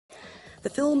The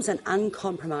film's an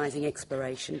uncompromising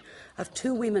exploration of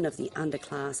two women of the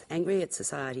underclass, angry at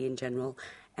society in general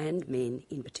and men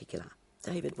in particular.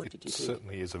 David, what did you think? It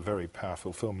certainly is a very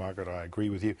powerful film, Margaret. I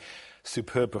agree with you.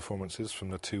 Superb performances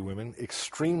from the two women,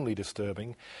 extremely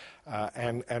disturbing,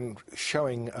 and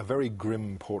showing a very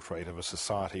grim portrait of a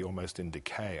society almost in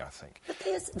decay, I think. But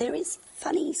there is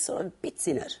funny sort of bits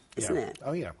in it, isn't there?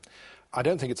 Oh, yeah. I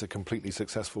don't think it's a completely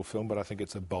successful film, but I think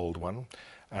it's a bold one,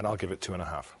 and I'll give it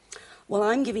 2.5. Well,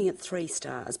 I'm giving it 3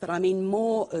 stars, but I mean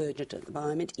more urgent at the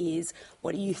moment is,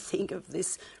 what do you think of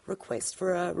this request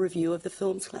for a review of the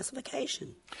film's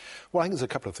classification? Well, I think there's a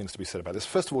couple of things to be said about this.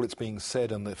 First of all, it's being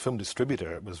said, and the film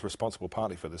distributor was responsible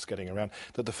partly for this getting around,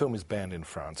 that the film is banned in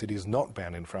France. It is not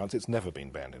banned in France. It's never been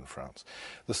banned in France.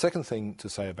 The second thing to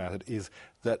say about it is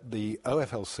that the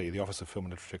OFLC, the Office of Film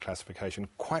and Literature Classification,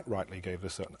 quite rightly gave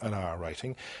this an R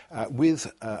rating, with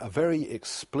a very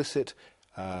explicit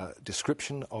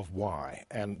description of why,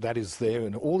 and that is there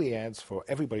in all the ads for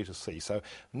everybody to see. So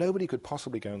nobody could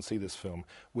possibly go and see this film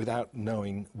without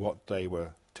knowing what they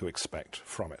were to expect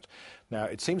from it. Now,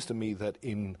 it seems to me that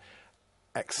in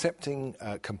accepting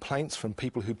complaints from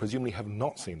people who presumably have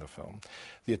not seen the film,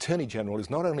 the Attorney General is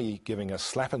not only giving a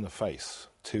slap in the face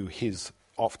to the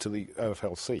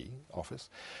OFLC office,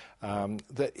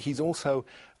 that he's also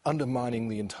undermining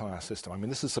the entire system. I mean,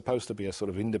 this is supposed to be a sort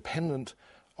of independent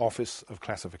Office of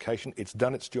Classification. It's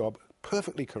done its job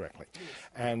perfectly correctly. Yes.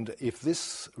 And if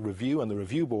this review, and the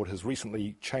review board has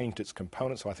recently changed its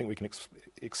components, so I think we can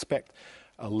expect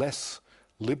a less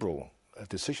liberal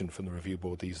decision from the review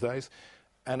board these days.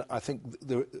 And I think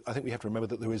we have to remember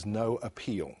that there is no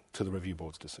appeal to the review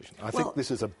board's decision. I think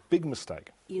this is a big mistake.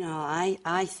 You know,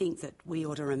 I think that we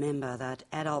ought to remember that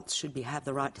adults should have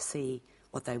the right to see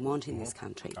what they want in this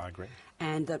country. I agree.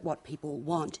 And that what people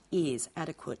want is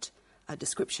adequate a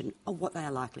description of what they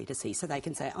are likely to see, so they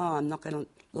can say, oh, I'm not going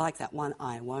to like that one,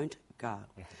 I won't go.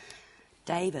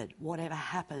 David, whatever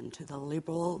happened to the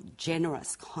liberal,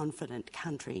 generous, confident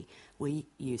country we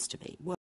used to be?